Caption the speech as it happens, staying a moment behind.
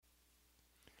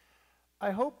I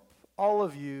hope all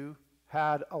of you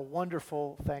had a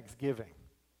wonderful Thanksgiving.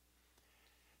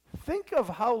 Think of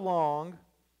how long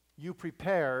you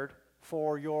prepared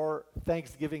for your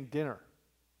Thanksgiving dinner.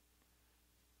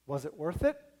 Was it worth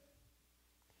it?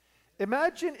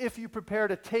 Imagine if you prepared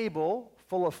a table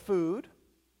full of food,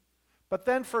 but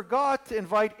then forgot to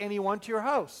invite anyone to your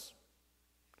house.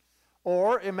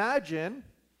 Or imagine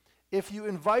if you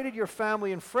invited your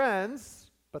family and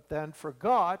friends, but then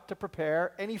forgot to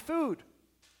prepare any food.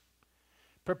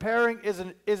 Preparing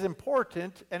is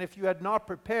important, and if you had not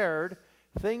prepared,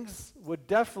 things would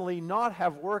definitely not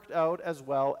have worked out as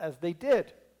well as they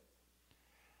did.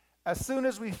 As soon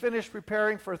as we finished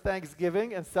preparing for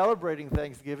Thanksgiving and celebrating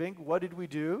Thanksgiving, what did we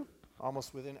do?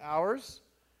 Almost within hours,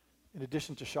 in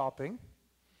addition to shopping,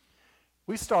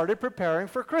 we started preparing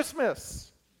for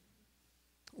Christmas.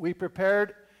 We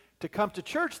prepared to come to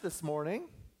church this morning,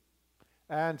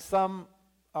 and some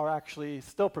are actually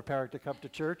still preparing to come to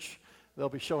church. They'll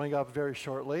be showing up very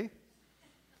shortly.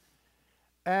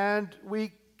 And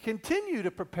we continue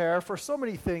to prepare for so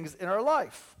many things in our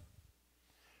life.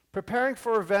 Preparing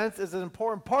for events is an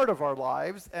important part of our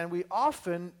lives, and we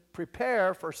often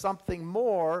prepare for something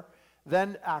more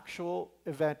than actual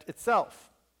event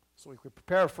itself. So we could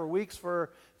prepare for weeks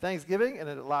for Thanksgiving, and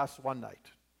it lasts one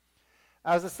night.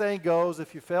 As the saying goes,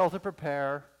 if you fail to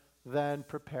prepare, then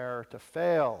prepare to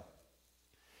fail.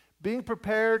 Being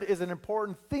prepared is an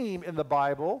important theme in the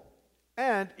Bible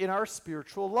and in our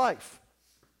spiritual life.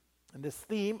 And this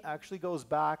theme actually goes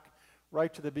back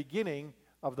right to the beginning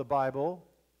of the Bible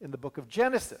in the book of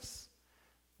Genesis,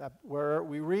 where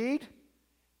we read,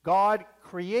 God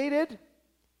created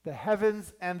the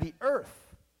heavens and the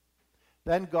earth.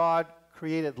 Then God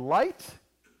created light,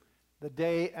 the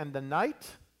day and the night,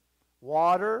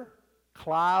 water,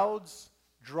 clouds,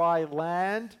 dry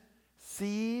land,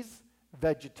 seas,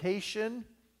 vegetation,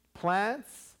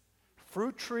 plants,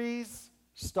 fruit trees,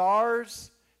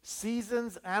 stars,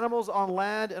 seasons, animals on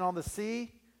land and on the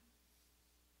sea.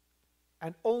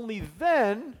 And only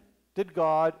then did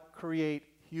God create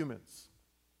humans.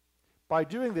 By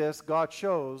doing this, God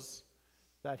shows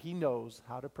that he knows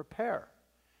how to prepare.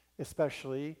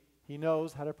 Especially, he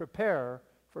knows how to prepare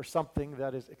for something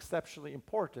that is exceptionally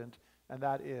important, and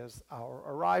that is our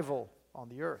arrival on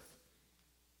the earth.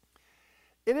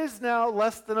 It is now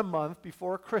less than a month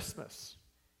before Christmas.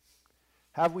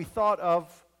 Have we thought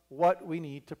of what we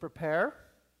need to prepare?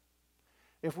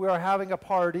 If we are having a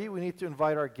party, we need to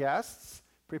invite our guests,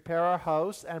 prepare our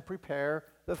house, and prepare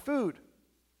the food.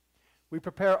 We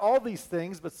prepare all these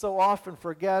things, but so often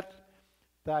forget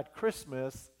that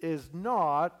Christmas is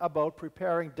not about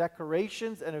preparing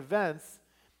decorations and events,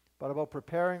 but about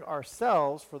preparing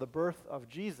ourselves for the birth of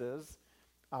Jesus,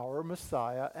 our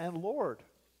Messiah and Lord.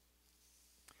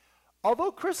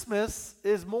 Although Christmas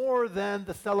is more than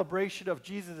the celebration of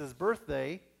Jesus'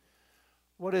 birthday,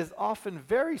 what is often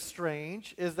very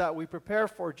strange is that we prepare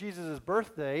for Jesus'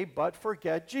 birthday but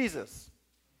forget Jesus.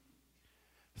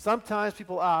 Sometimes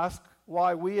people ask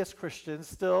why we as Christians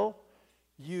still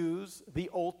use the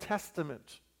Old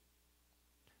Testament.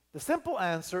 The simple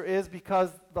answer is because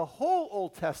the whole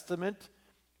Old Testament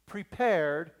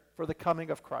prepared for the coming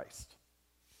of Christ.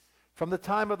 From the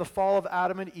time of the fall of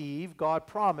Adam and Eve, God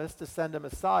promised to send a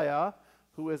Messiah,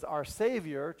 who is our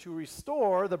Savior, to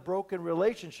restore the broken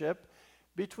relationship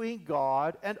between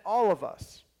God and all of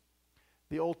us.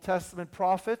 The Old Testament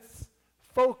prophets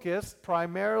focused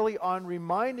primarily on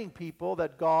reminding people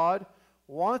that God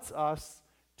wants us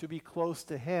to be close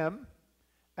to him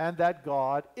and that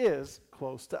God is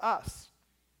close to us.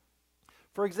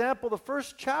 For example, the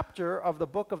first chapter of the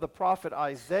book of the prophet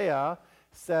Isaiah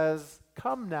says,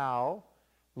 "Come now,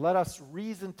 let us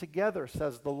reason together,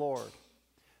 says the Lord.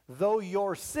 Though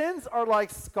your sins are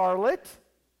like scarlet,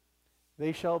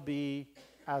 they shall be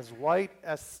as white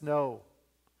as snow.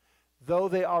 Though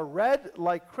they are red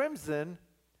like crimson,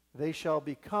 they shall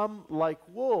become like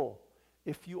wool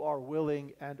if you are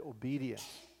willing and obedient."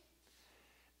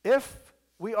 If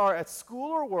we are at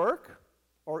school or work,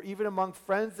 or even among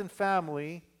friends and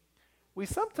family, we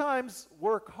sometimes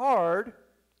work hard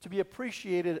to be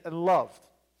appreciated and loved.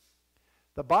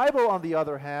 The Bible, on the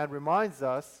other hand, reminds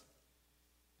us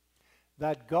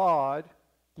that God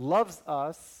loves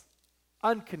us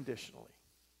unconditionally.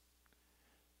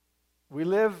 We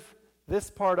live this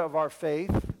part of our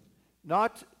faith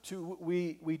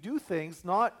we do things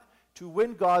not to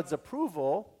win God's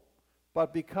approval,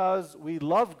 but because we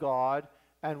love God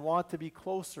and want to be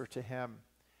closer to him.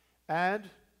 And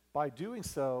by doing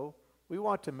so, we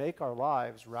want to make our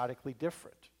lives radically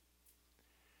different.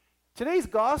 Today's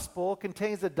gospel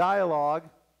contains a dialogue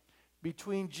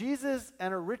between Jesus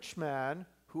and a rich man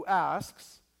who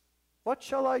asks, "What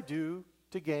shall I do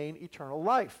to gain eternal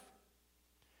life?"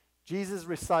 Jesus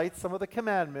recites some of the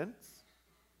commandments,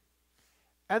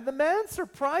 and the man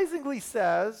surprisingly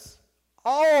says,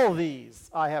 "All these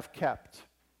I have kept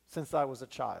since I was a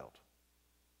child."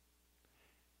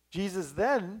 Jesus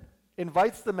then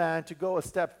invites the man to go a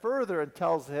step further and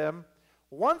tells him,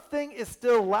 "One thing is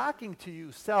still lacking to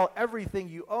you. Sell everything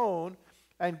you own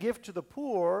and give to the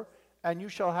poor, and you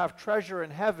shall have treasure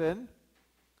in heaven,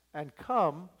 and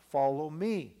come, follow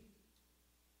me."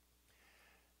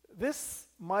 This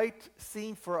might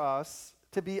seem for us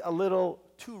to be a little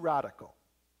too radical,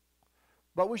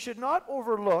 but we should not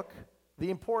overlook the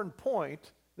important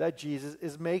point that Jesus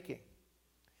is making.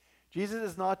 Jesus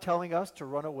is not telling us to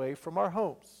run away from our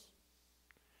homes.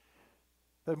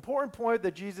 The important point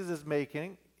that Jesus is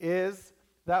making is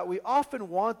that we often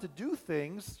want to do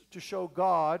things to show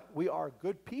God we are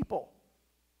good people.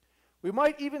 We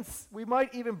might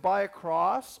even buy a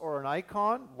cross or an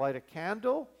icon, light a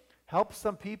candle, help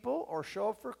some people, or show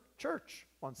up for church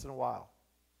once in a while.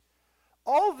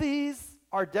 All these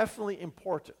are definitely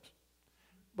important.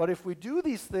 But if we do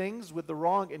these things with the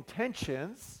wrong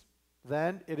intentions,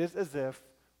 then it is as if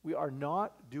we are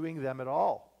not doing them at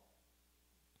all.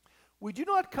 We do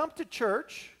not come to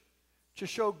church to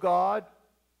show God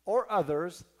or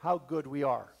others how good we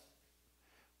are.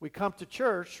 We come to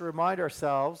church to remind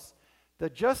ourselves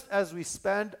that just as we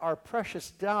spend our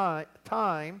precious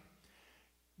time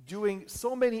doing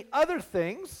so many other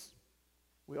things,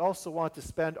 we also want to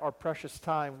spend our precious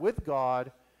time with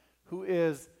God, who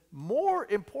is more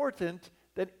important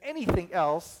than anything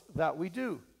else that we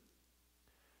do.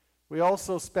 We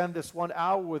also spend this 1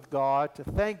 hour with God to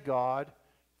thank God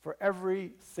for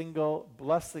every single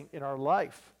blessing in our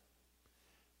life.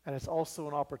 And it's also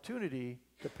an opportunity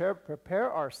to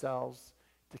prepare ourselves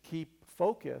to keep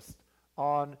focused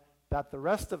on that the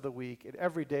rest of the week and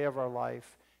every day of our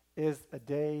life is a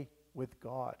day with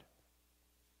God.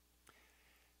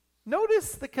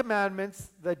 Notice the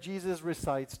commandments that Jesus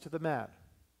recites to the man.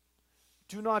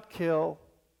 Do not kill,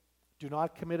 do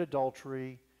not commit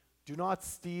adultery, do not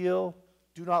steal,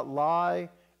 do not lie,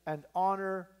 and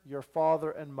honor your father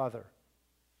and mother.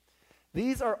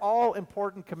 These are all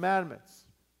important commandments,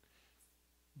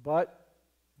 but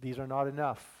these are not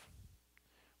enough.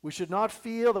 We should not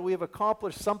feel that we have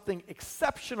accomplished something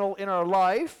exceptional in our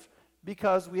life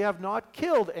because we have not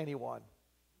killed anyone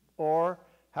or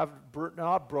have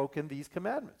not broken these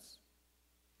commandments.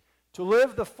 To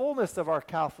live the fullness of our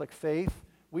Catholic faith,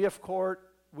 we of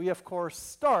course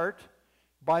start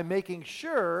by making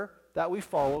sure that we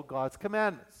follow God's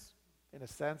commandments. In a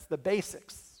sense, the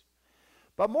basics.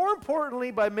 But more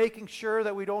importantly, by making sure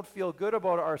that we don't feel good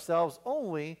about ourselves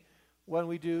only when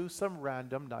we do some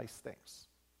random nice things.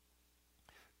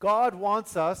 God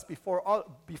wants us, before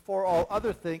all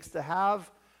other things, to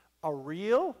have a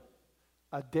real,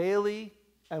 a daily,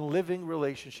 and living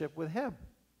relationship with Him.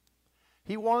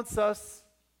 He wants us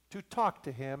to talk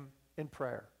to Him in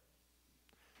prayer.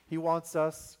 He wants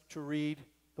us to read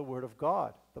the Word of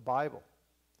God, the Bible.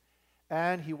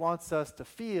 And He wants us to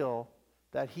feel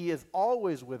that He is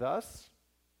always with us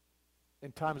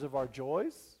in times of our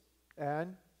joys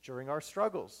and during our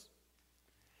struggles.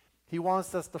 He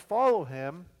wants us to follow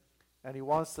Him, and He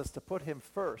wants us to put Him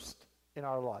first in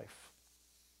our life.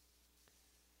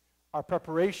 Our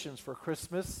preparations for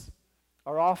Christmas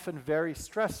are often very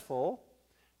stressful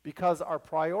because our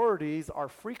priorities are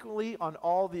frequently on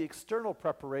all the external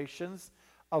preparations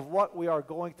of what we are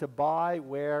going to buy,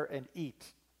 wear, and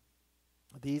eat.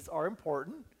 These are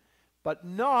important, but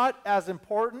not as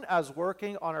important as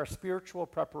working on our spiritual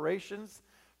preparations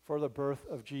for the birth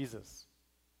of Jesus.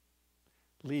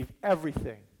 Leave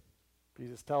everything,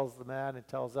 Jesus tells the man and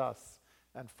tells us,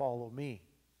 and follow me.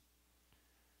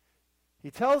 He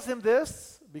tells him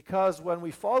this because when we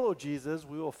follow Jesus,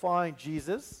 we will find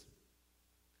Jesus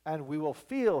and we will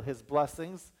feel His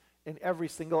blessings in every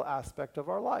single aspect of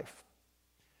our life.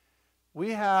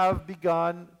 We have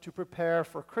begun to prepare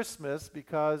for Christmas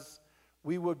because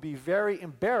we would be very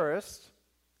embarrassed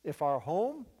if our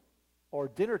home or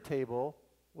dinner table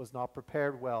was not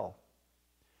prepared well.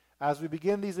 As we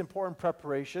begin these important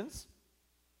preparations,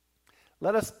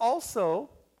 let us also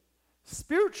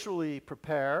spiritually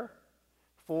prepare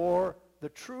for the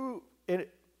true.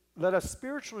 Let us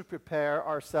spiritually prepare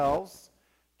ourselves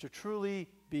to truly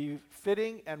be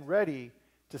fitting and ready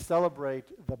to celebrate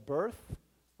the birth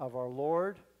of our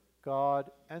Lord,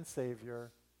 God, and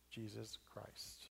Savior, Jesus Christ.